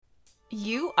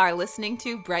You are listening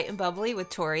to Bright and Bubbly with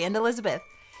Tori and Elizabeth.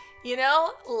 You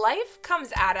know, life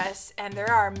comes at us and there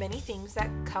are many things that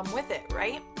come with it,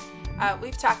 right?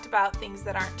 We've talked about things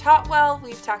that aren't taught well.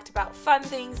 We've talked about fun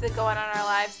things that go on in our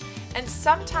lives. And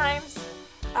sometimes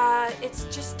it's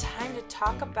just time to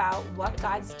talk about what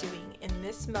God's doing in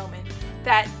this moment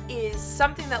that is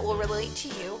something that will relate to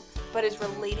you, but is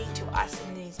relating to us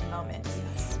in these moments.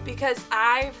 Yes. Because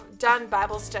I've done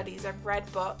Bible studies, I've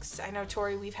read books. I know,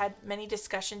 Tori, we've had many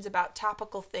discussions about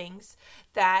topical things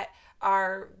that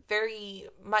are very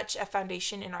much a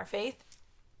foundation in our faith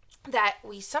that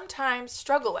we sometimes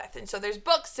struggle with. And so there's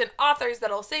books and authors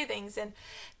that'll say things. And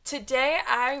today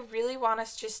I really want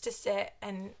us just to sit,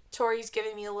 and Tori's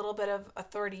giving me a little bit of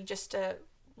authority just to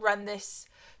run this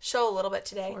show a little bit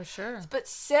today. For sure. But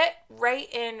sit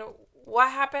right in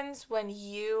what happens when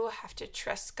you have to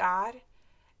trust God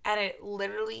and it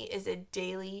literally is a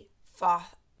daily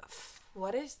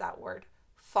what is that word?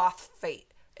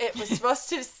 Faith. It was supposed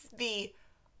to be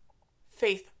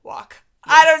faith walk.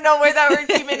 Yes. I don't know where that word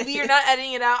came in. We are not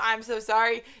editing it out. I'm so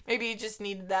sorry. Maybe you just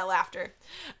needed that laughter.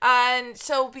 And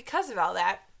so because of all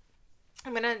that,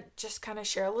 I'm going to just kind of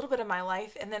share a little bit of my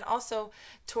life. And then also,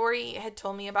 Tori had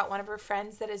told me about one of her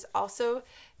friends that is also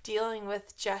dealing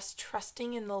with just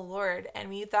trusting in the Lord. And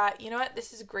we thought, you know what?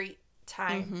 This is a great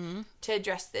time to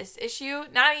address this issue.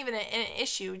 Not even an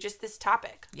issue, just this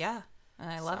topic. Yeah, and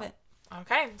I love it.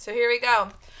 Okay, so here we go.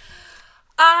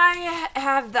 I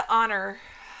have the honor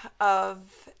of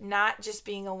not just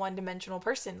being a one-dimensional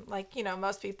person. Like, you know,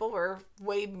 most people were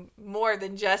way more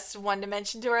than just one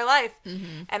dimension to our life.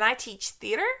 Mm-hmm. And I teach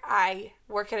theater, I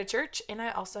work at a church, and I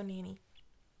also nanny.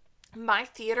 My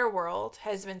theater world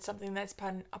has been something that's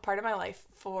been a part of my life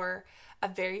for a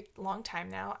very long time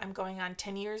now. I'm going on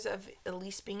 10 years of at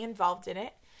least being involved in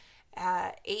it,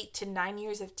 8 to 9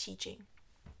 years of teaching.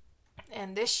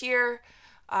 And this year,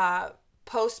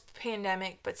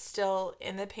 post-pandemic, but still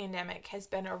in the pandemic, has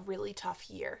been a really tough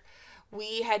year.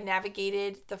 We had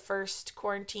navigated the first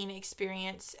quarantine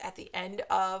experience at the end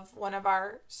of one of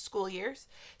our school years.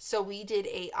 So we did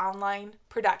an online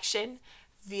production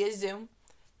via Zoom.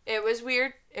 It was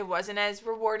weird. It wasn't as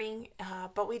rewarding,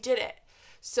 but we did it.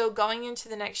 So going into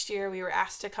the next year, we were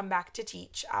asked to come back to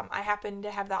teach. I happened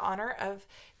to have the honor of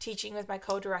teaching with my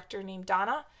co-director named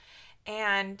Donna.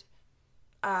 And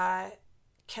can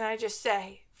I just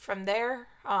say, from there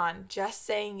on, just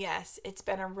saying yes, it's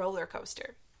been a roller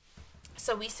coaster.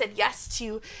 So we said yes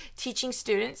to teaching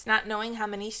students, not knowing how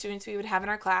many students we would have in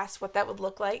our class, what that would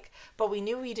look like, but we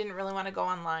knew we didn't really want to go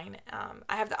online.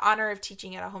 I have the honor of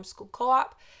teaching at a homeschool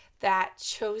co-op that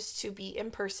chose to be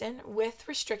in person with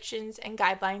restrictions and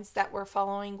guidelines that were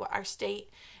following what our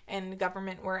state and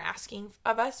government were asking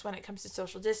of us when it comes to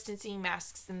social distancing,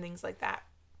 masks, and things like that.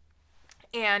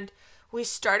 And we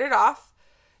started off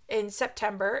in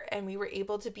September, and we were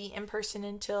able to be in person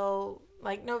until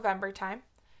like November time.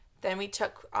 Then we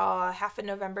took half of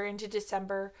November into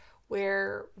December,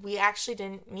 where we actually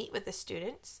didn't meet with the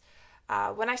students.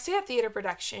 When I say a theater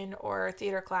production or a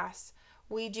theater class,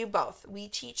 we do both. We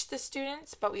teach the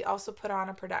students, but we also put on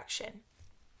a production.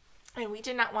 And we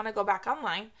did not want to go back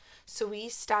online, so we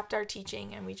stopped our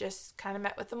teaching, and we just kind of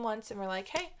met with them once, and we're like,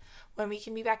 hey, when we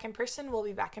can be back in person, we'll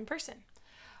be back in person.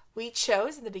 We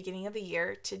chose in the beginning of the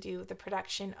year to do the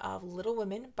production of Little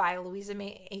Women by Louisa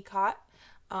May Alcott,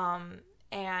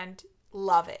 and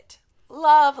love it.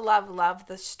 Love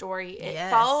the story. It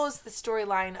follows the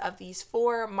storyline of these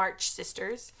 4 March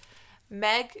sisters,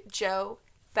 Meg, Jo,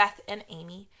 Beth, and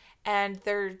Amy, and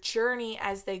their journey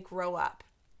as they grow up.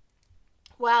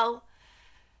 Well,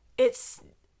 it's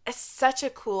such a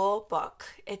cool book.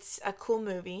 It's a cool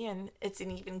movie, and it's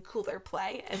an even cooler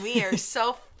play, and we are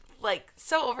so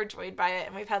overjoyed by it,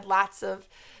 and we've had lots of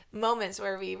moments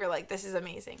where we were like, this is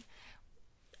amazing.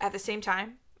 At the same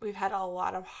time, we've had a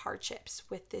lot of hardships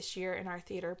with this year in our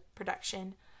theater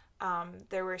production.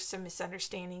 There were some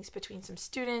misunderstandings between some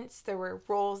students. There were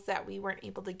roles that we weren't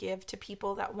able to give to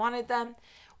people that wanted them.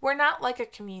 We're not like a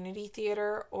community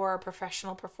theater or a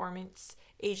professional performance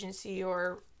agency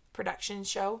or production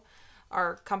show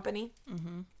or company,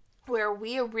 where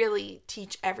we really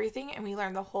teach everything and we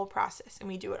learn the whole process and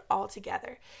we do it all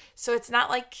together. So it's not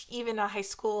like even a high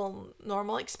school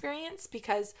normal experience,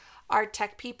 because our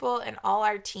tech people and all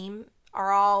our team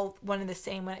are all one and the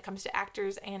same when it comes to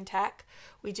actors and tech.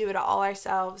 We do it all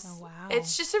ourselves. Oh, wow.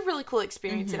 It's just a really cool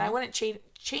experience, and I wouldn't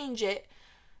change it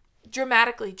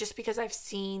dramatically just because I've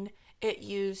seen it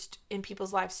used in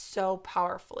people's lives so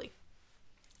powerfully.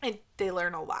 And they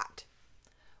learn a lot.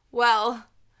 Well,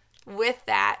 with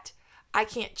that, I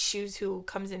can't choose who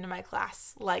comes into my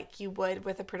class like you would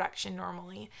with a production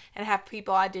normally and have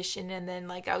people audition and then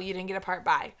like, oh, you didn't get a part,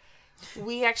 bye.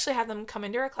 We actually have them come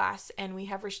into our class and we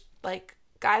have like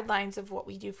guidelines of what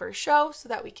we do for a show so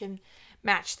that we can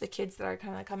match the kids that are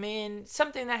going to come in.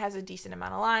 Something that has a decent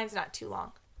amount of lines, not too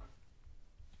long.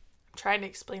 I'm trying to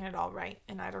explain it all right,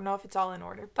 and I don't know if it's all in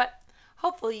order, but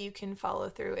hopefully you can follow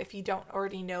through if you don't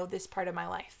already know this part of my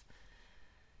life.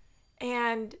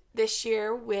 And this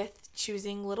year with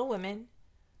choosing Little Women,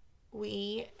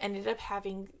 we ended up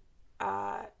having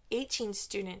 18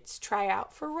 students try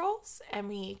out for roles, and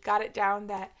we got it down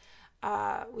that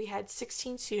we had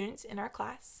 16 students in our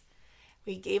class.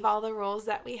 We gave all the roles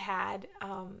that we had,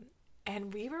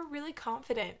 and we were really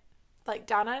confident. Like,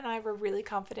 Donna and I were really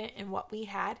confident in what we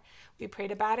had. We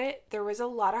prayed about it. There was a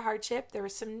lot of hardship. There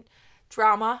was some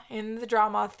drama in the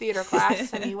drama theater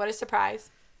class. I mean, what a surprise.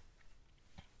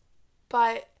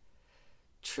 But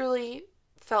truly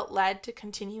felt led to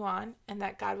continue on and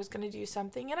that God was going to do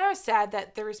something. And I was sad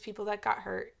that there was people that got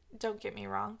hurt. Don't get me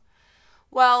wrong.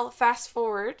 Well, fast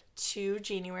forward to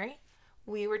January.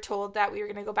 We were told that we were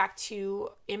going to go back to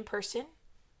in-person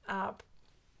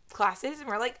classes. And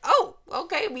we're like, oh,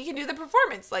 okay, we can do the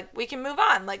performance. Like, we can move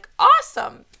on. Like,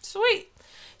 awesome. Sweet.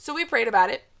 So we prayed about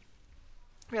it.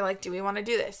 We're like, do we want to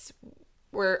do this?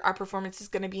 Our performance is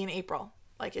going to be in April.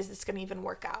 Like, is this going to even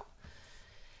work out?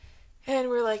 And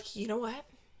we're like, you know what?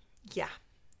 Yeah.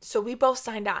 So we both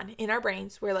signed on in our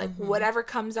brains. We're like, whatever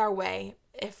comes our way,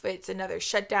 if it's another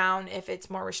shutdown, if it's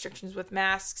more restrictions with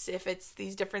masks, if it's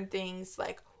these different things,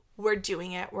 like, we're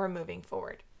doing it. We're moving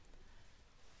forward.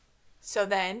 So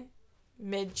then,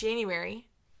 mid-January,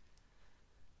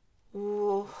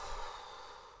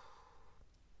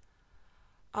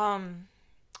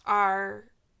 our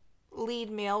lead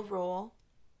male role,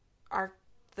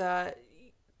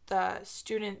 the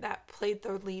student that played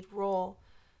the lead role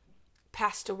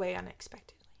passed away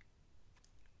unexpectedly.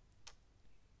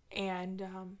 And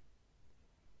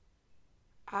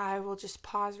I will just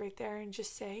pause right there and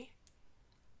just say,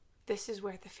 this is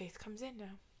where the faith comes in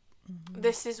now. Mm-hmm.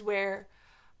 This is where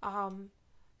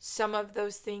some of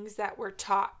those things that we're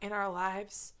taught in our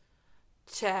lives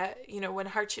to, when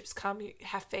hardships come, you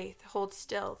have faith, hold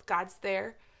still, God's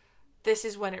there. This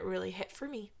is when it really hit for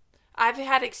me. I've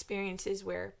had experiences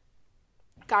where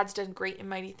God's done great and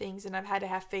mighty things and I've had to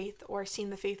have faith or seen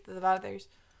the faith of others.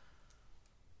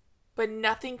 But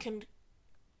nothing can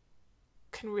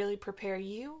really prepare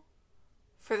you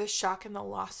for the shock and the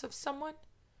loss of someone.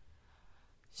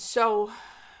 So,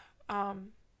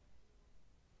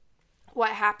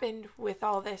 what happened with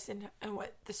all this and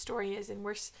what the story is, and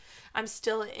I'm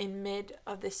still in mid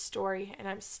of this story and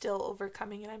I'm still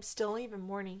overcoming and I'm still even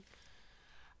mourning.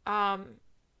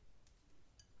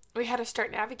 We had to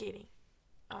start navigating.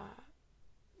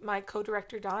 My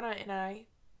co-director Donna and I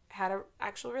had an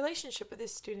actual relationship with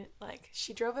this student. Like,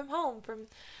 she drove him home from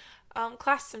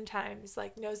class sometimes,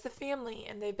 like, knows the family,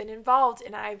 and they've been involved,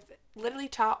 and I've literally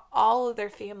taught all of their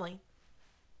family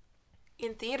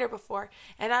in theater before,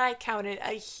 and I counted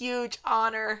a huge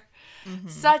honor,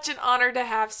 such an honor to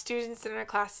have students in our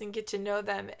class and get to know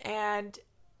them. And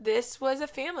this was a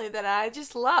family that I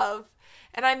just love,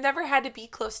 and I've never had to be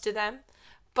close to them.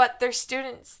 But their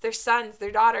students, their sons, their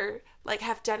daughter, like,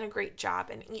 have done a great job.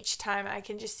 And each time I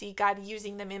can just see God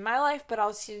using them in my life, but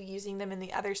also using them in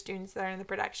the other students that are in the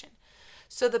production.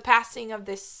 So the passing of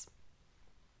this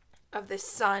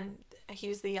son, he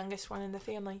was the youngest one in the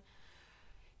family,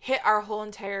 hit our whole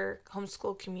entire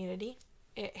homeschool community.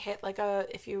 It hit like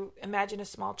if you imagine a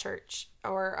small church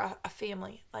or a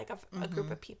family, like a group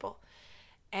of people.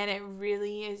 And it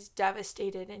really is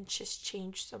devastated and just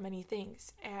changed so many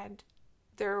things. And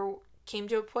there came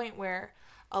to a point where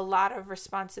a lot of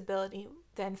responsibility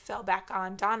then fell back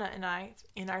on Donna and I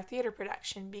in our theater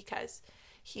production because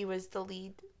he was the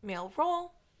lead male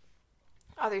role.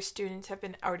 Other students have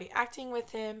been already acting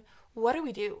with him. What do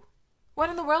we do? What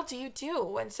in the world do you do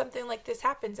when something like this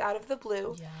happens out of the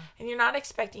blue and you're not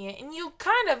expecting it? And you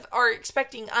kind of are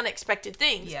expecting unexpected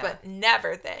things, but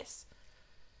never this.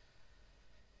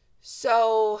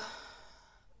 So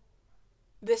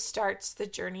this starts the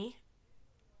journey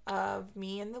of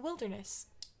me in the wilderness.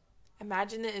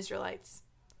 Imagine the Israelites.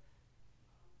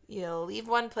 You leave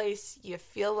one place, you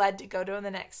feel led to go to the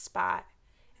next spot,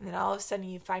 and then all of a sudden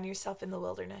you find yourself in the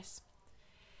wilderness.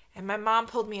 And my mom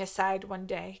pulled me aside one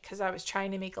day because I was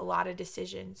trying to make a lot of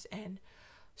decisions and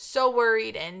so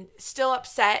worried and still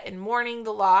upset and mourning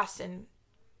the loss and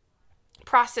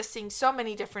processing so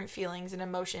many different feelings and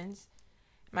emotions.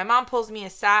 My mom pulls me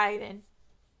aside and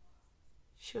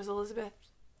she goes, Elizabeth,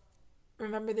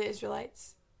 remember the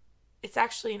Israelites? It's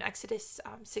actually in Exodus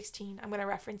 16. I'm going to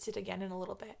reference it again in a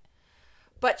little bit.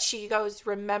 But she goes,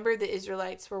 remember the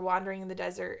Israelites were wandering in the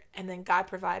desert, and then God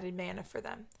provided manna for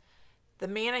them. The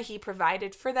manna he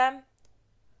provided for them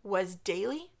was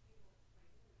daily.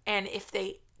 And if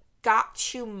they got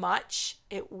too much,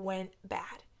 it went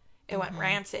bad. It went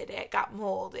rancid. It got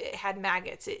mold. It had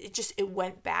maggots. It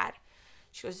went bad.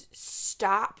 She goes,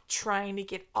 stop trying to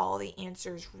get all the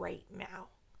answers right now.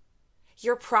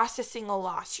 You're processing a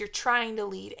loss. You're trying to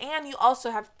lead. And you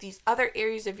also have these other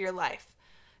areas of your life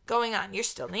going on. You're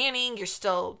still nannying. You're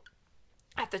still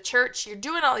at the church. You're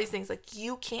doing all these things. Like,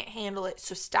 you can't handle it,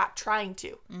 so stop trying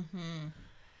to. Mm-hmm.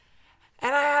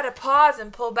 And I had to pause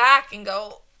and pull back and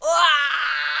go,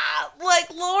 like,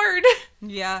 Lord.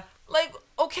 Yeah. Like,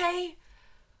 okay,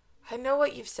 I know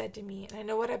what you've said to me, and I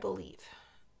know what I believe.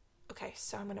 Okay,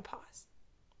 so I'm going to pause.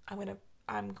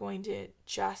 I'm going to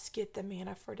just get the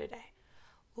manna for today.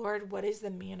 Lord, what is the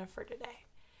manna for today?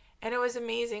 And it was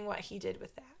amazing what he did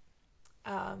with that.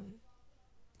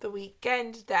 The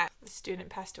weekend that the student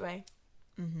passed away,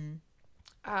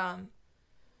 I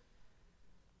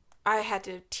had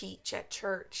to teach at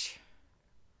church,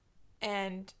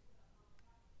 and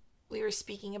we were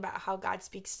speaking about how God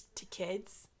speaks to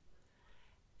kids,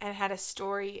 and had a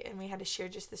story, and we had to share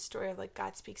just the story of like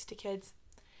God speaks to kids.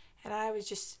 And I was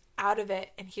just out of it,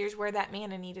 and here's where that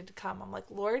manna needed to come. I'm like,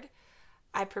 Lord,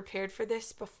 I prepared for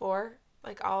this before.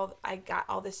 Like, I got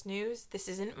all this news. This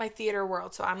isn't my theater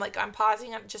world. So I'm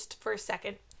pausing on just for a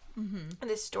second. In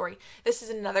this story. This is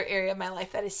another area of my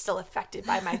life that is still affected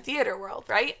by my theater world,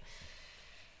 right?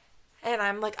 And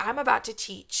I'm like, I'm about to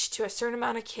teach to a certain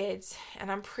amount of kids,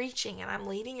 and I'm preaching, and I'm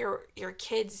leading your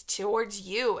kids towards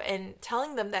you and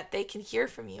telling them that they can hear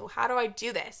from you. How do I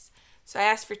do this? So I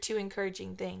asked for 2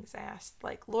 encouraging things. I asked,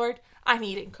 like, Lord, I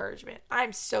need encouragement.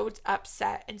 I'm so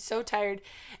upset and so tired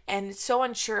and so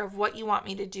unsure of what you want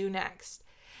me to do next.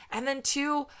 And then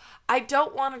 2, I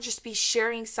don't want to just be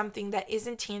sharing something that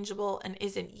isn't tangible and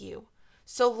isn't you.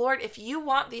 So, Lord, if you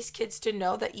want these kids to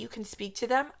know that you can speak to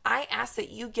them, I ask that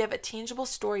you give a tangible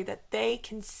story that they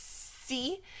can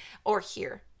see or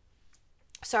hear.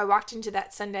 So I walked into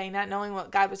that Sunday not knowing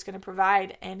what God was going to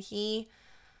provide, and he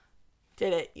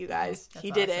did it, you guys. That's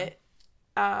he did awesome.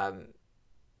 it.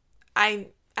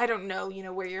 I don't know,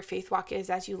 where your faith walk is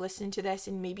as you listen to this,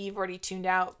 and maybe you've already tuned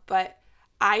out, but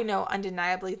I know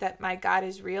undeniably that my God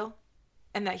is real,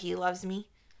 and that he loves me,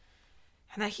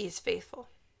 and that he is faithful.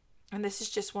 And this is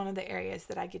just one of the areas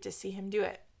that I get to see him do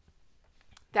it.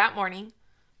 That morning,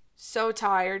 so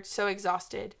tired, so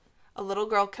exhausted, a little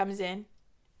girl comes in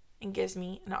and gives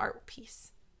me an art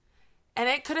piece. And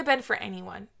it could have been for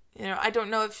anyone.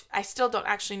 I still don't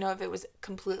actually know if it was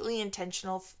completely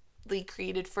intentionally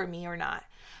created for me or not.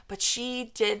 But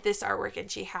she did this artwork,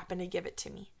 and she happened to give it to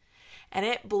me. And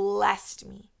it blessed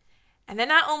me. And then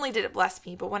not only did it bless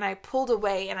me, but when I pulled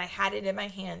away and I had it in my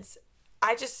hands,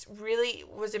 I just really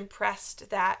was impressed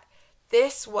that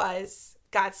this was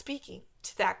God speaking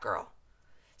to that girl.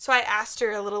 So I asked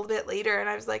her a little bit later, and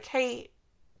I was like, hey,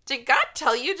 did God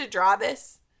tell you to draw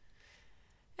this?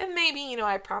 And maybe,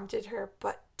 I prompted her,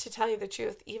 but to tell you the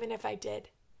truth, even if I did,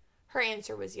 her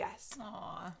answer was yes.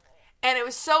 Aww. And it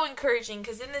was so encouraging,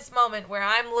 because in this moment where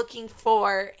I'm looking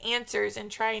for answers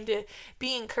and trying to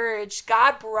be encouraged,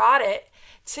 God brought it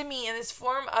to me in this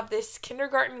form of this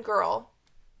kindergarten girl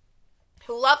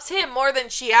who loves him more than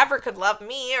she ever could love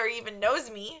me or even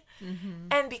knows me. Mm-hmm.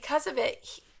 And because of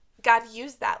it, God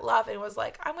used that love and was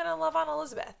like, I'm going to love on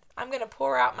Elizabeth. I'm going to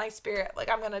pour out my spirit. Like,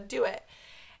 I'm going to do it.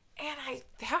 And I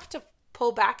have to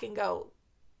pull back and go,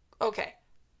 okay,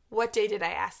 what day did I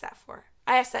ask that for?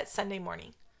 I asked that Sunday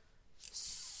morning,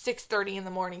 6:30 in the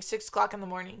morning, 6 o'clock in the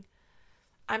morning.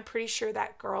 I'm pretty sure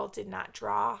that girl did not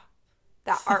draw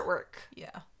that artwork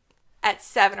Yeah. at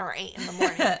 7 or 8 in the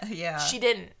morning. Yeah. She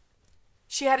didn't.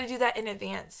 She had to do that in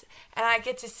advance. And I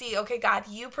get to see, okay, God,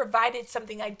 you provided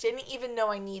something I didn't even know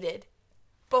I needed.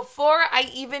 Before I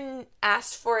even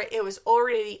asked for it, it was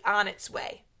already on its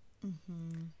way.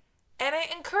 Mm-hmm. And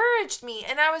it encouraged me.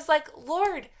 And I was like,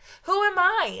 Lord, who am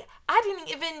I? I didn't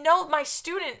even know my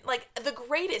student, like, the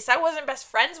greatest. I wasn't best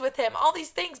friends with him, all these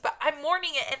things. But I'm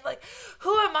mourning it. And, like,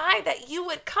 who am I that you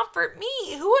would comfort me?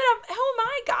 Who am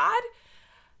I, God?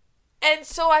 And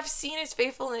so I've seen his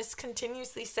faithfulness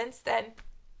continuously since then.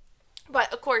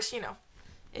 But, of course,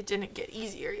 it didn't get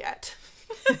easier yet.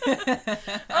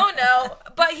 Oh, no.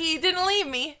 But he didn't leave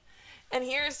me. And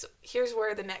here's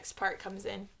where the next part comes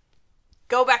in.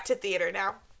 Go back to theater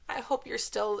now. I hope you're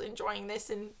still enjoying this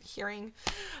and hearing.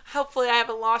 Hopefully I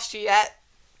haven't lost you yet.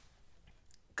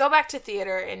 Go back to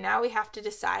theater, and now we have to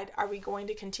decide, are we going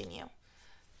to continue?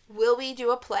 Will we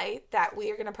do a play that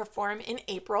we are going to perform in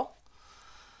April?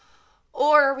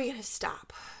 Or are we going to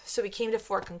stop? So we came to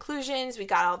 4 conclusions. We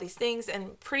got all these things.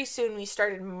 And pretty soon we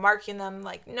started marking them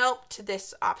like, nope to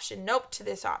this option. Nope to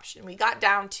this option. We got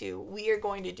down to, we are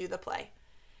going to do the play.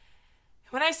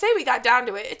 When I say we got down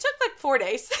to it, it took like 4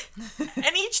 days.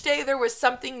 And each day there was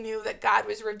something new that God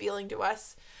was revealing to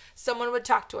us. Someone would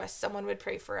talk to us. Someone would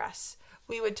pray for us.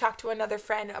 We would talk to another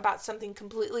friend about something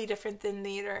completely different than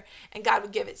theater, and God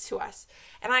would give it to us.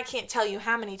 And I can't tell you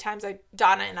how many times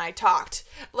Donna and I talked,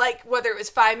 like whether it was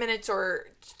 5 minutes or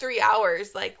 3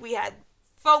 hours, like we had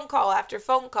phone call after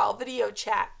phone call, video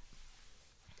chat.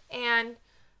 And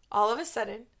all of a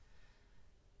sudden,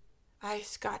 I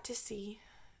got to see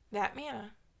that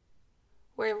manna,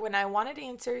 where when I wanted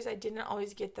answers, I didn't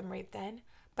always get them right then,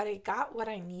 but I got what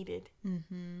I needed.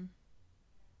 Mm-hmm.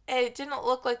 It didn't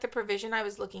look like the provision I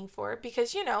was looking for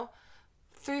because,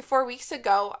 3-4 weeks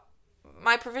ago,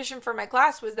 my provision for my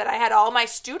class was that I had all my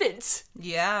students.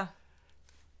 Yeah.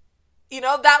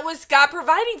 That was God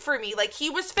providing for me. Like, he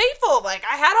was faithful. Like,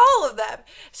 I had all of them.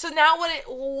 So now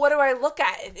what do I look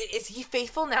at? Is he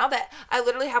faithful now that I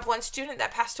literally have one student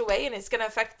that passed away and is going to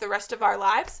affect the rest of our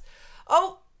lives?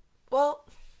 Oh, well,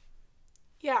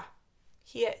 yeah,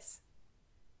 he is.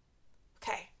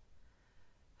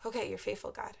 Okay, you're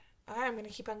faithful, God. All right, I'm going to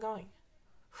keep on going.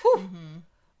 Whew. Mm-hmm.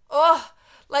 Oh,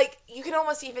 like, you can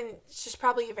almost just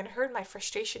probably even heard my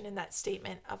frustration in that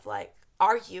statement of like,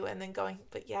 are you? And then going,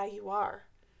 but yeah, you are.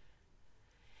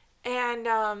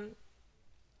 And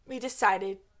we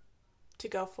decided to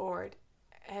go forward.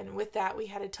 And with that, we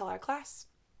had to tell our class.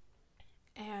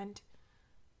 And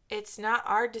it's not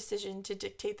our decision to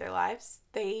dictate their lives.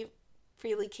 They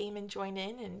freely came and joined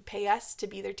in and pay us to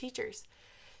be their teachers.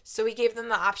 So we gave them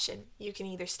the option. You can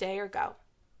either stay or go.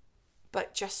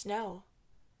 But just know,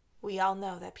 we all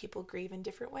know that people grieve in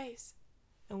different ways.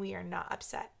 And we are not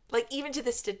upset. Like, even to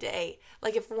this today,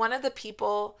 like if one of the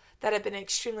people that have been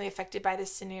extremely affected by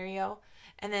this scenario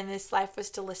and then this life was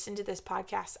to listen to this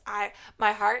podcast,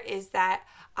 my heart is that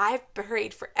I've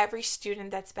prayed for every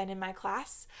student that's been in my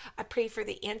class. I prayed for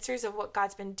the answers of what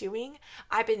God's been doing.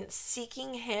 I've been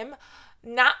seeking him,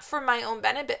 not for my own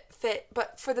benefit,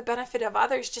 but for the benefit of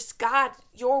others. Just, God,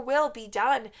 your will be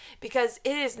done, because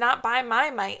it is not by my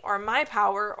might or my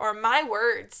power or my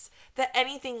words that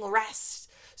anything rests.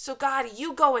 So God,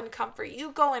 you go and comfort,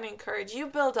 you go and encourage, you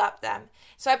build up them.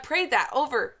 So I prayed that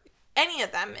over any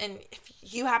of them. And if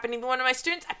you happen to be one of my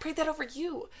students, I prayed that over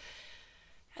you.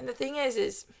 And the thing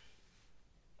is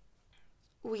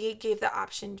we gave the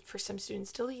option for some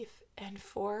students to leave, and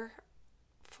four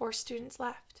students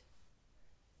left.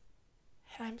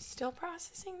 And I'm still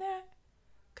processing that,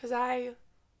 because I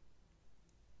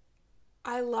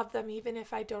love them even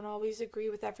if I don't always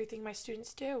agree with everything my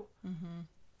students do. Mm-hmm.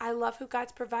 I love who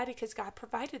God's provided, because God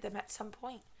provided them at some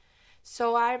point.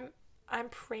 So I'm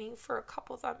praying for a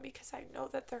couple of them, because I know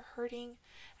that they're hurting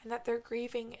and that they're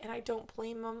grieving, and I don't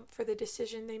blame them for the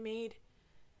decision they made.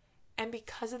 And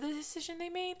because of the decision they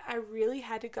made, I really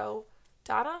had to go,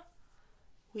 Donna,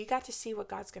 we got to see what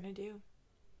God's going to do.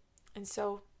 And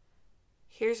so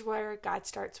here's where God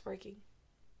starts working.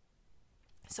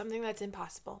 Something that's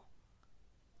impossible.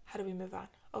 How do we move on?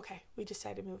 Okay, we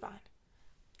decide to move on.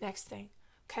 Next thing.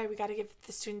 Okay, we got to give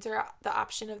the students the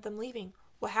option of them leaving.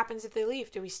 What happens if they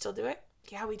leave? Do we still do it?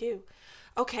 Yeah, we do.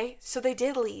 Okay, so they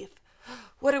did leave.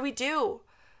 What do we do?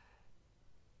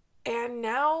 And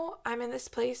now I'm in this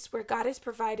place where God has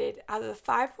provided, out of the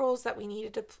 5 roles that we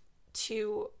needed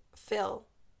to fill,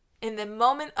 in the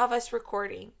moment of us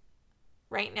recording,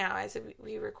 right now as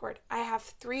we record, I have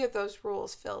 3 of those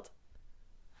roles filled.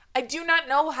 I do not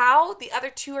know how the other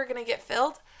 2 are going to get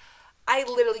filled. I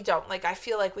literally don't. Like, I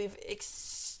feel like we've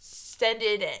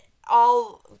extended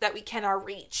all that we can, our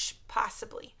reach,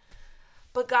 possibly.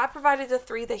 But God provided the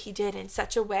 3 that he did in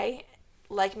such a way,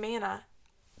 like manna,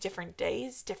 different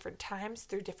days, different times,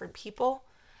 through different people,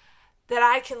 that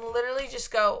I can literally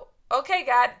just go, okay,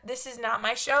 God, this is not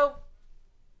my show.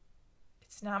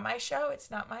 It's not my show. It's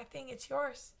not my thing. It's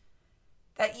yours.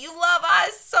 That you love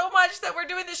us so much that we're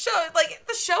doing the show. Like,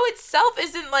 the show itself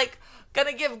isn't like going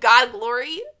to give God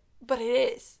glory, but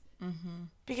it is. Mm-hmm.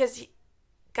 Because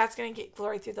God's going to get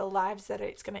glory through the lives that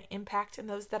it's going to impact, and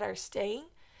those that are staying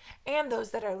and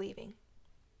those that are leaving.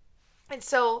 And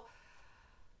so,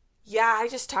 yeah, I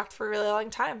just talked for a really long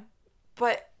time,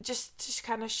 but just to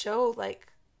kind of show, like,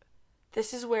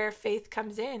 this is where faith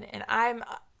comes in. And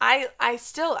I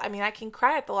still, I can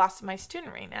cry at the loss of my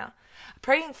student right now. I'm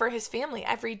praying for his family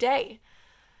every day.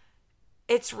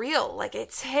 It's real. Like,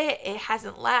 it's hit. It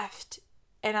hasn't left.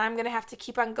 And I'm going to have to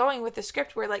keep on going with the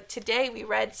script where, like, today we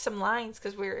read some lines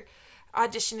because we're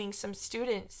auditioning some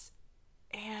students,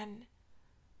 and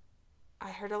I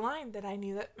heard a line that I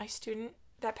knew that my student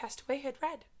that passed away had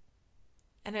read.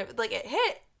 And it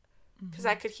hit, because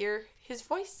I could hear his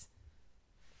voice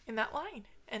in that line.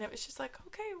 And it was just like,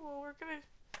 okay, well, we're going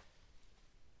to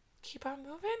keep on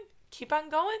moving, keep on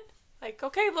going. Like,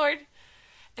 okay, Lord.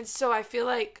 And so I feel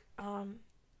like,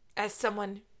 as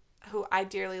someone who I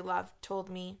dearly love told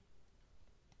me,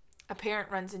 a parent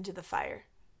runs into the fire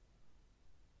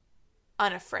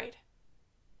unafraid.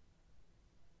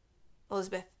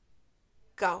 Elizabeth,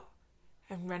 go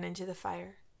and run into the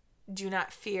fire. Do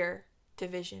not fear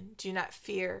division. Do not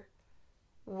fear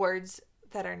words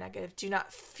that are negative. Do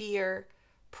not fear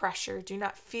pressure. Do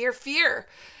not fear fear.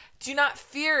 Do not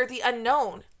fear the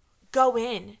unknown. Go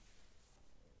in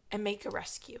and make a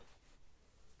rescue.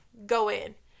 Go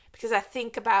in. Because I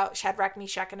think about Shadrach,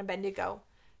 Meshach, and Abednego.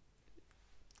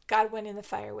 God went in the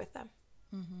fire with them.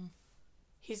 Mm-hmm.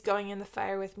 He's going in the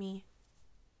fire with me.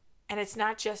 And it's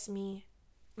not just me.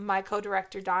 My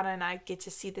co-director, Donna, and I get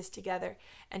to see this together.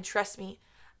 And trust me,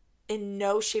 in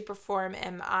no shape or form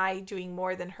am I doing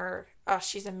more than her. Oh,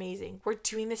 she's amazing. We're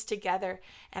doing this together.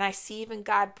 And I see even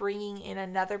God bringing in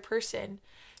another person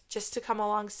just to come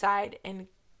alongside. And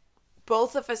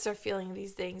both of us are feeling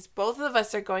these things. Both of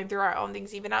us are going through our own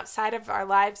things, even outside of our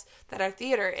lives that are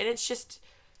theater. And it's just,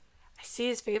 I see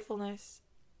his faithfulness.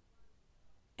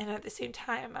 And at the same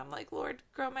time, I'm like, Lord,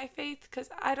 grow my faith, because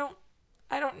I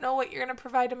don't know what you're going to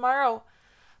provide tomorrow.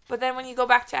 But then when you go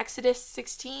back to Exodus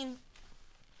 16,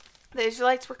 the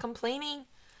Israelites were complaining.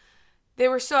 They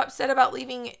were so upset about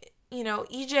leaving,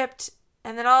 Egypt.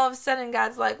 And then all of a sudden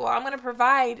God's like, well, I'm going to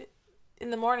provide in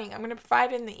the morning. I'm going to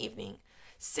provide in the evening.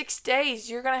 6 days,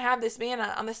 you're going to have this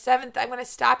manna. On the 7th, I'm going to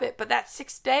stop it. But that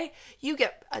 6th day, you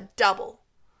get a double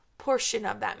portion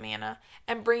of that manna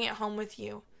and bring it home with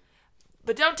you.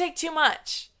 But don't take too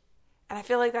much. And I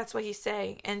feel like that's what he's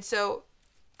saying. And so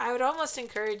I would almost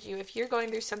encourage you, if you're going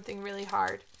through something really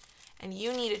hard and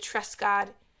you need to trust God,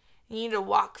 you need to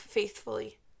walk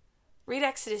faithfully, read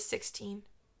Exodus 16.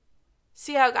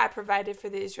 See how God provided for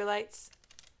the Israelites.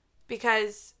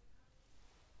 Because,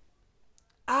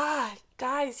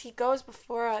 guys, he goes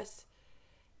before us.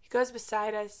 He goes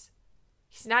beside us.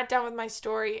 He's not done with my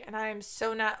story, and I am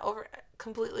so not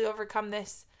completely overcome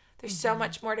this. There's so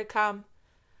much more to come.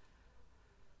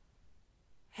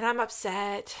 And I'm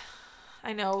upset.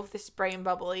 I know this is bright and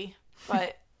bubbly,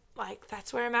 but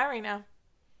that's where I'm at right now.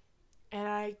 And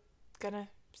I'm gonna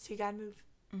see God move.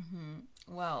 Mm-hmm.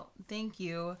 Well, thank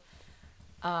you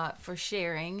for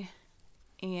sharing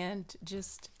and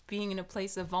just being in a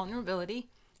place of vulnerability.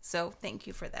 So thank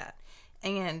you for that.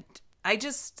 And I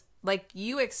just,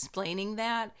 you explaining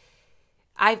that,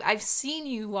 I've seen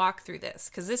you walk through this,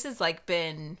 because this has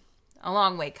been a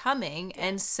long way coming.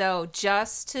 And so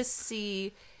just to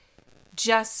see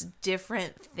just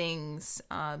different things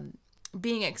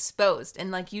being exposed,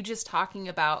 and you just talking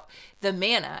about the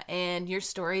manna and your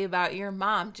story about your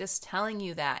mom just telling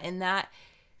you that, and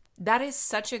that is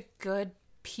such a good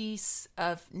piece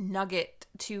of nugget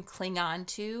to cling on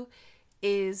to,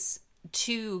 is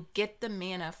to get the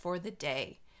manna for the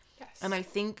day. Yes. And I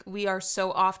think we are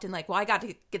so often well, I got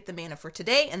to get the manna for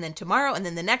today and then tomorrow and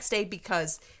then the next day,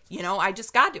 because, I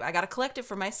just got to collect it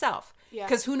for myself.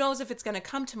 Because who knows if it's going to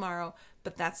come tomorrow.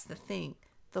 But that's the thing.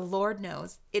 The Lord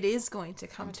knows it is going to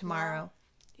come tomorrow.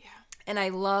 Yeah. And I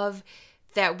love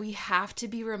that we have to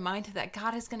be reminded that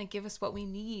God is going to give us what we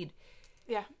need.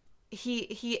 Yeah. He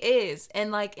is.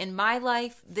 And in my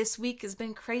life, this week has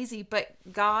been crazy, but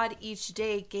God each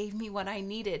day gave me what I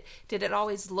needed. Did it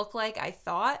always look like I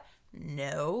thought?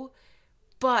 No.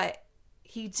 But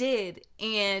he did.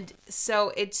 And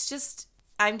so it's just,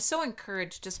 I'm so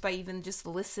encouraged just by even just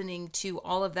listening to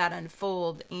all of that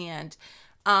unfold. And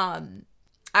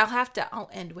I'll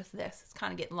end with this. It's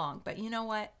kind of getting long, but you know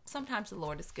what? Sometimes the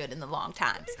Lord is good in the long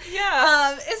times.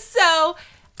 Yeah. So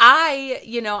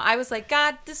I was like,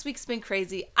 God, this week's been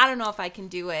crazy. I don't know if I can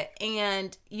do it.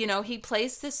 And, he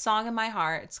placed this song in my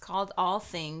heart. It's called All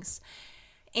Things.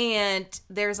 And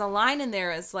there's a line in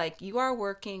there is you are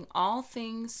working all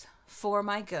things for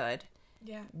my good.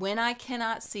 Yeah. When I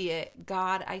cannot see it,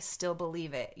 God, I still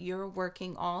believe it. You're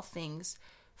working all things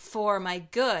for my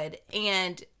good.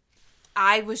 And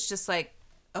I was just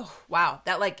oh, wow.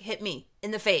 That hit me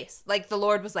in the face. The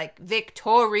Lord was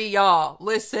Victoria,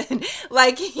 listen.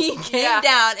 He came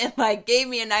down and gave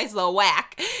me a nice little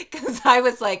whack. Because I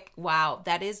was wow,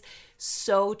 that is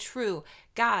so true.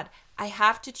 God, I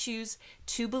have to choose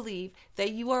to believe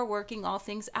that you are working all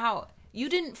things out. You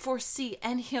didn't foresee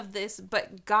any of this,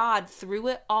 but God, through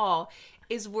it all,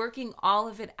 is working all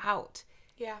of it out.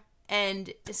 Yeah.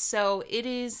 And so it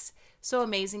is so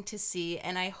amazing to see.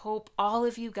 And I hope all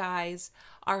of you guys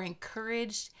are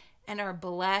encouraged and are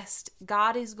blessed.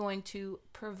 God is going to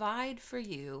provide for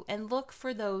you, and look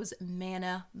for those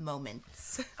manna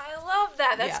moments. I love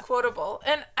that. That's Yeah. quotable.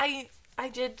 And I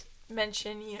did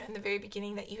mention, in the very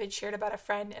beginning that you had shared about a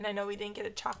friend, and I know we didn't get to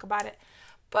talk about it,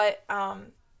 but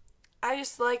I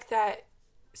just like that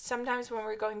sometimes when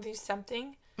we're going through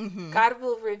something, God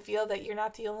will reveal that you're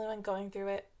not the only one going through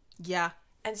it. Yeah.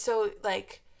 And so,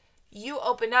 like, you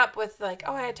open up with, like,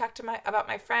 oh, I talked about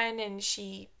my friend, and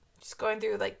she's going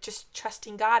through, like, just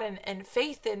trusting God and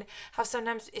faith, and how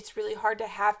sometimes it's really hard to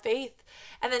have faith.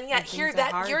 And then, And hear things are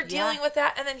that hard, you're yeah. dealing with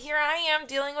that, and then here I am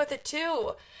dealing with it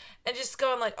too. And just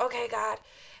going, like, okay, God.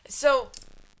 So,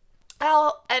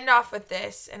 I'll end off with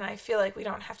this, and I feel like we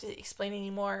don't have to explain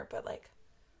anymore, but, like,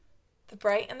 the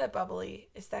bright and the bubbly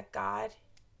is that God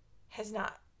has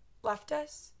not left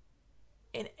us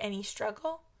in any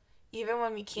struggle, even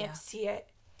when we can't see it.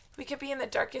 We could be in the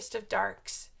darkest of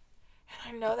darks,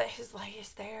 and I know that his light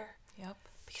is there. Yep.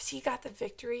 Because he got the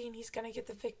victory, and he's going to get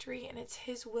the victory, and it's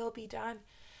his will be done.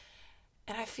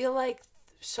 And I feel like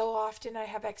so often I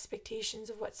have expectations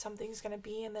of what something's going to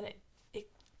be, and then it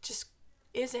just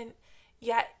isn't.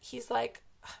 Yet he's like,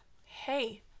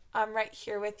 hey, I'm right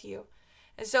here with you.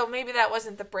 And so maybe that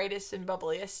wasn't the brightest and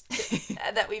bubbliest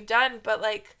that we've done, but,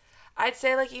 like, I'd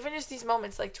say, like, even just these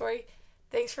moments, like, Tori,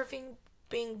 thanks for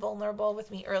being vulnerable with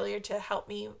me earlier to help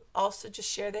me also just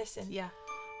share this. And Yeah.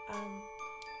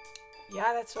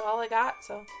 that's all I got.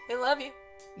 So I love you.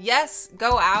 Yes,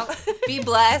 go out, be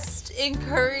blessed,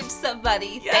 encourage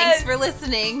somebody. Yes. Thanks for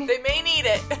listening. They may need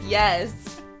it. Yes.